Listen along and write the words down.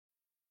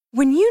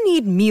When you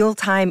need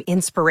mealtime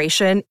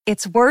inspiration,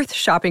 it's worth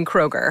shopping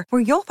Kroger,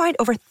 where you'll find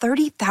over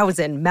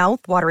 30,000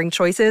 mouth-watering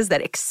choices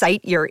that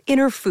excite your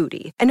inner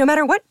foodie. And no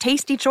matter what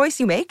tasty choice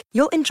you make,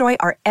 you'll enjoy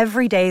our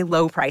everyday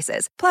low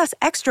prices, plus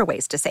extra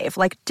ways to save,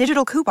 like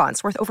digital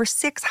coupons worth over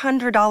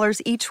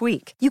 $600 each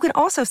week. You can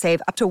also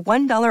save up to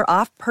 $1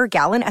 off per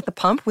gallon at the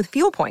pump with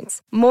fuel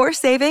points. More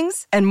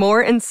savings and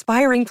more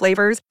inspiring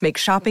flavors make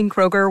shopping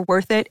Kroger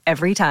worth it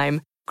every time.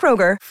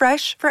 Kroger,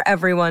 fresh for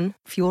everyone.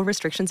 Fuel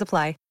restrictions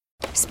apply.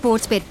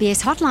 Sportsbet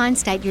BS hotline,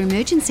 state your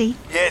emergency.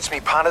 Yeah, it's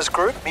me punters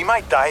group. Me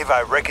mate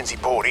Davo reckons he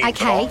bought in.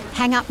 Okay,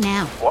 hang up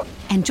now. What?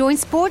 And join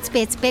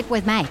Sportsbet's Bet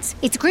with Mates.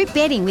 It's group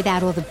betting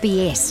without all the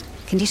BS.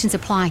 Conditions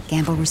apply.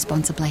 Gamble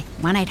responsibly.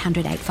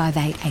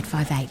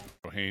 1-800-858-858.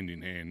 Hand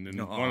in hand.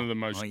 And one of the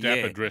most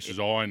dapper dressers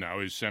I know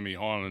is Sammy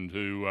Hyland,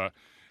 who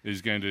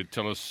is going to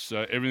tell us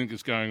everything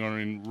that's going on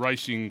in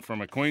racing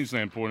from a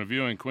Queensland point of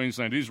view. And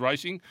Queensland is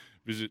racing.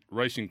 Visit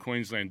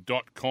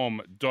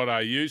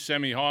racingqueensland.com.au.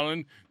 Sammy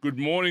Hyland, good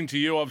morning to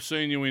you. I've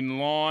seen you in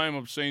lime.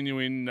 I've seen you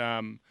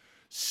in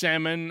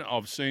salmon.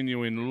 I've seen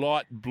you in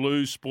light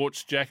blue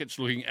sports jackets,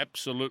 looking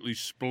absolutely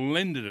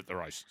splendid at the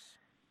races.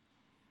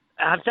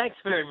 Thanks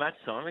very much,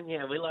 Simon.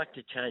 Yeah, we like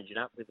to change it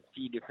up with a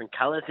few different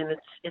colours, and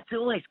it's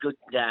always good.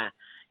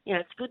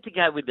 It's good to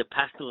go with the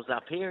pastels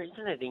up here,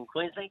 isn't it, in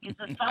Queensland? Because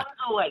the sun's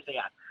always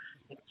out.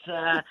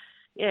 It's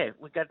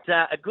we've got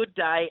a good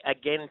day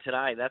again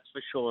today, that's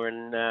for sure,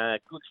 and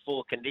good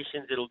 4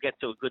 conditions. It'll get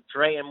to a good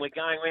 3, and we're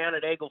going round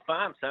at Eagle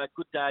Farm, so a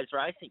good day's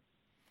racing.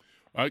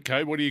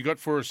 Okay, what do you got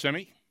for us,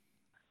 Sammy?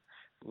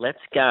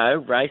 Let's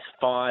go. Race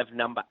 5,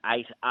 number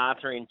 8,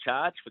 Arthur in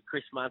Charge for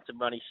Chris Munson,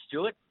 Ronnie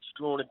Stewart. It's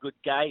drawn a good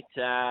gate.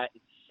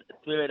 It's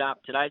third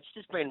up today. It's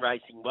just been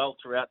racing well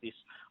throughout this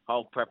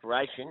whole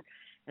preparation.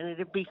 And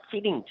it'd be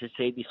fitting to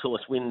see this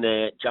horse win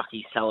the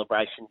Jockey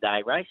Celebration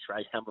Day race.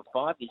 Race number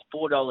 5 is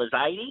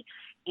 $4.80.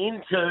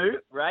 Into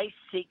race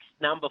 6,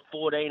 number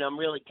 14. I'm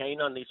really keen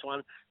on this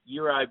one.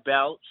 Euro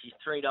Bell. She's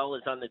 $3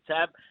 on the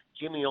tab.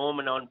 Jimmy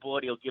Orman on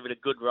board. He'll give it a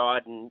good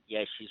ride. And,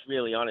 yeah, she's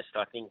really honest.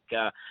 I think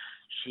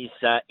she's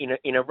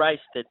in a race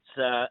that's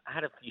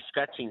had a few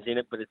scratchings in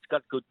it, but it's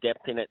got good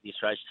depth in it,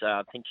 this race. So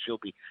I think she'll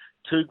be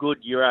too good,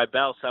 Euro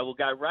Bell. So we'll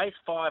go race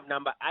 5,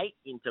 number 8,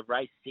 into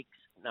race 6,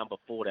 number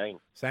 14.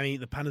 Sammy,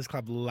 the Punters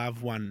Club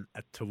love one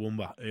at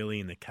Toowoomba early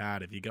in the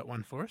card. Have you got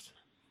one for us?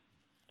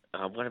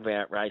 What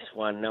about race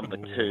 1, number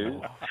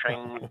 2?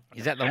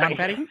 Is that the one,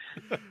 Paddy?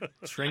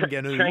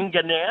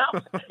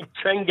 Trenganau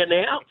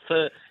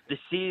for the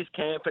Sears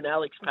Camp and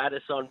Alex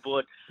Pattis on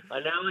board. I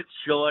know it's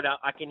short.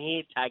 I can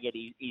hear Taggart.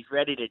 He's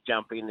ready to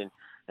jump in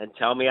and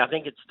tell me. I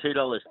think it's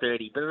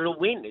 $2.30, but it'll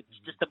win. It's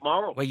just a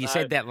moral. Well, you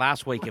said that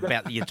last week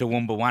about your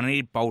Toowoomba one, and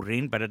it bolted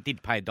in, but it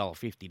did pay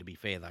 $1.50 to be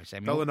fair, though,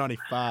 Samuel. $1.95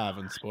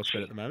 on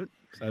Sportsbet at the moment.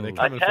 So they're I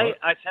coming tell for you it.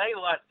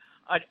 what.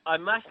 I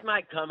must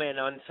make comment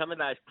on some of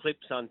those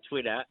clips on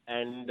Twitter,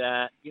 and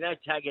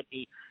Taggart,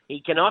 he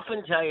can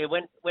often tell you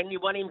when you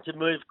want him to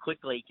move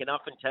quickly, he can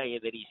often tell you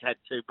that he's had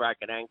 2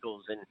 broken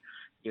ankles and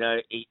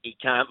he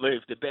can't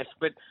move the best.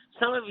 But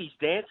some of his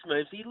dance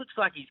moves, he looks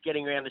like he's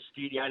getting around the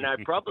studio no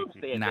problems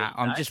there. Nah,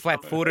 I'm just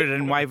flat-footed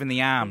and waving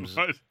the arms.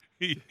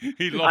 He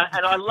locked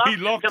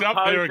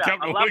up there a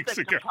couple of weeks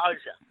ago.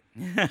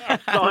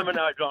 Simon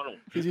O'Donnell.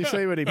 Did you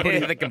see when he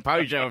put the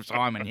composure of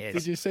Simon, yes.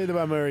 Did you see the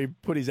one where he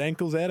put his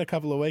ankles out a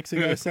couple of weeks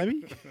ago,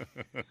 Sammy?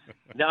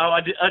 No,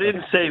 I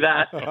didn't see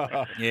that.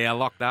 Yeah,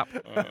 locked up.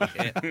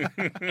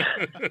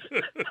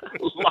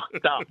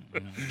 Locked up.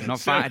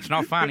 It's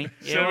not funny.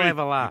 Yeah, we'll have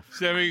a laugh.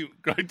 Sammy,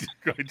 great to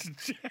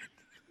chat.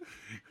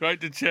 Great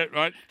to chat,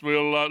 mate.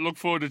 We'll look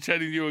forward to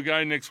chatting to you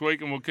again next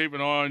week, and we'll keep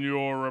an eye on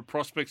your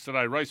prospects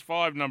today. Race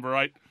 5, number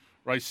 8.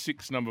 Race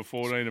 6, number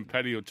 14, and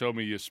Paddy will tell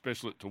me your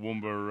special at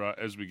Toowoomba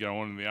as we go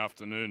on in the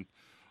afternoon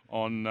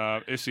on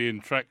SEN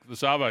Track, the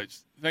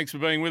Sarvos. Thanks for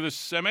being with us,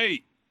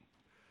 Sammy.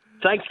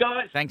 Thanks,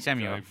 guys. Thanks,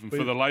 Samuel.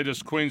 For the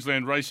latest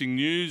Queensland racing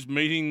news,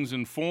 meetings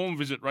and form,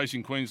 visit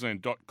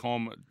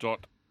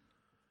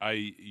racingqueensland.com.au.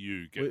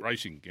 Get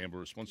racing, gamble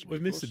responsibly.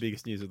 We've missed the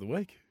biggest news of the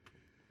week.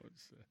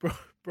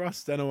 Bryce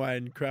Stanaway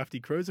and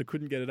Crafty Cruiser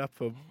couldn't get it up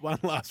for one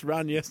last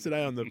run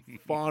yesterday on the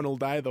final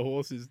day. The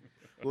horse is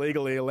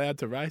legally allowed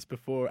to race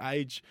before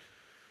age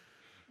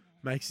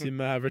makes him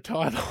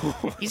retire the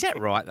horse. Is that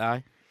right,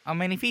 though? I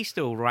mean, if he's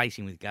still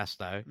racing with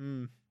gusto,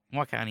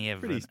 why can't he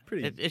have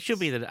it should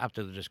be up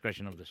to the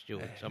discretion of the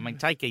stewards. I mean,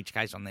 take each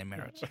case on their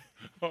merits.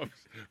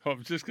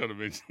 I've just got to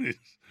mention this.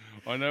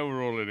 I know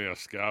we're all in our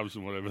scarves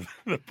and whatever.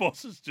 The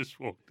boss has just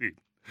walked in.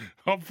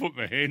 I've put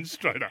my hands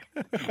straight up.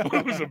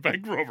 It was a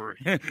bank robbery.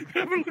 Have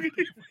a look at him.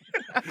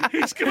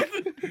 He's got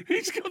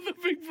the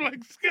big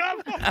black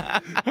scarf on.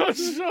 I'm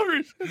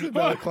sorry.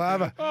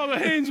 Balaclava. The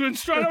hands went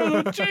straight up.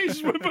 I thought,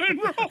 Jesus, we're being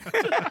robbed.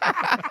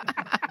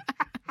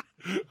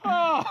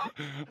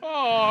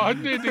 I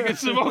need to get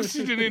some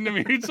oxygen into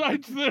me. It's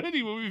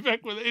 8:30. We'll be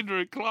back with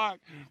Andrew Clark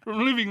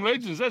from Living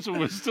Legends. That's when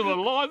we're still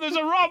alive. There's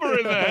a robber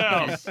in the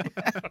house.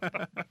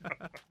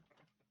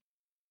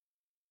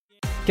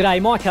 G'day,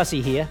 Mike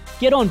Hussey here.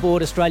 Get on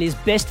board Australia's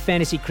best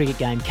fantasy cricket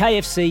game,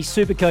 KFC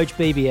Supercoach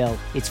BBL.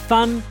 It's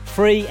fun,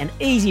 free and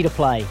easy to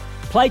play.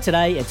 Play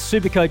today at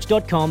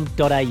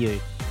supercoach.com.au.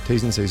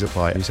 T's and C's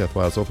apply. New South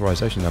Wales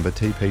authorisation number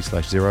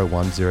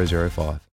TP/01005.